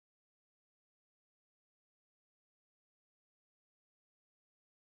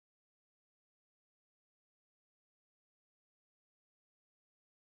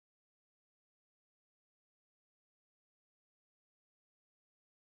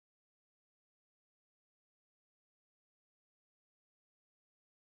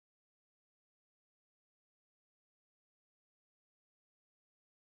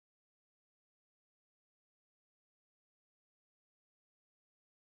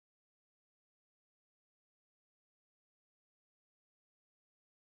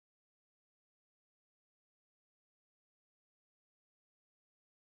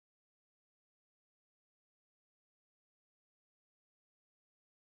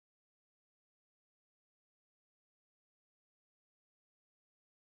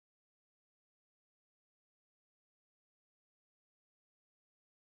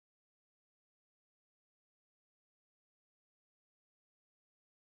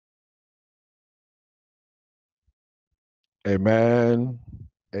Amen.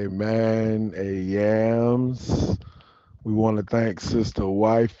 Amen. A yams. We want to thank Sister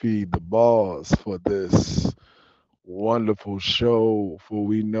Wifey, the boss, for this wonderful show. For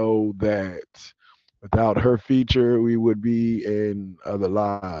we know that without her feature, we would be in other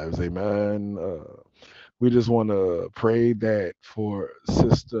lives. Amen. We just want to pray that for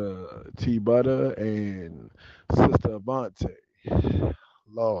Sister T Butter and Sister Avante.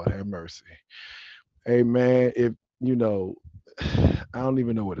 Lord have mercy. Amen. If you know, I don't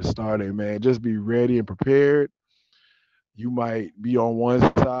even know where to start. Man, just be ready and prepared. You might be on one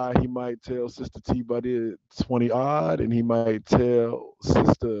side. He might tell Sister T Buddy 20 odd, and he might tell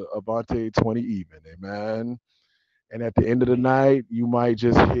Sister Avante 20 even. Amen. And at the end of the night, you might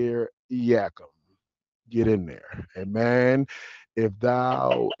just hear Yakum. Get in there. Amen. If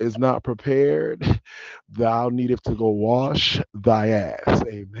thou is not prepared, thou needeth to go wash thy ass.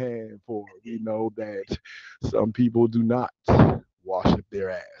 Amen. For we know that some people do not wash up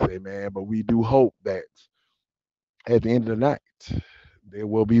their ass. Amen. But we do hope that at the end of the night, there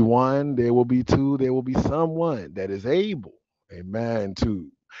will be one, there will be two, there will be someone that is able, amen,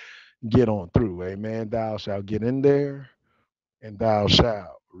 to get on through. Amen. Thou shalt get in there and thou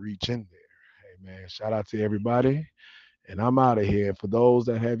shalt reach in there. Amen. Shout out to everybody. And I'm out of here. For those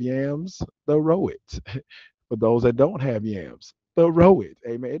that have yams, they'll row it. For those that don't have yams, they'll row it.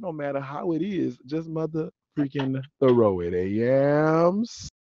 Amen. It don't matter how it is, just mother freaking throw it. Yams.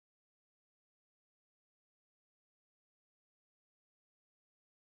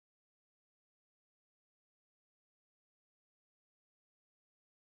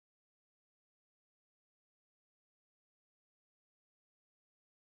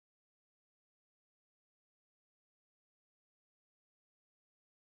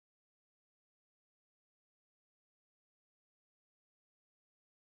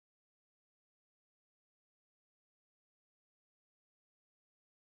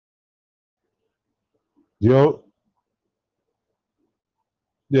 Yo,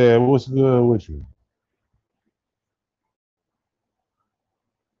 yeah, what's good with you?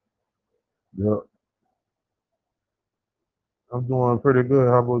 Yo, I'm doing pretty good.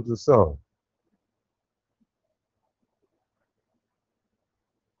 How about yourself?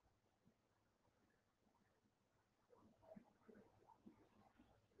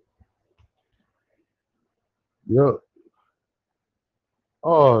 Yo,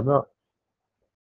 oh no,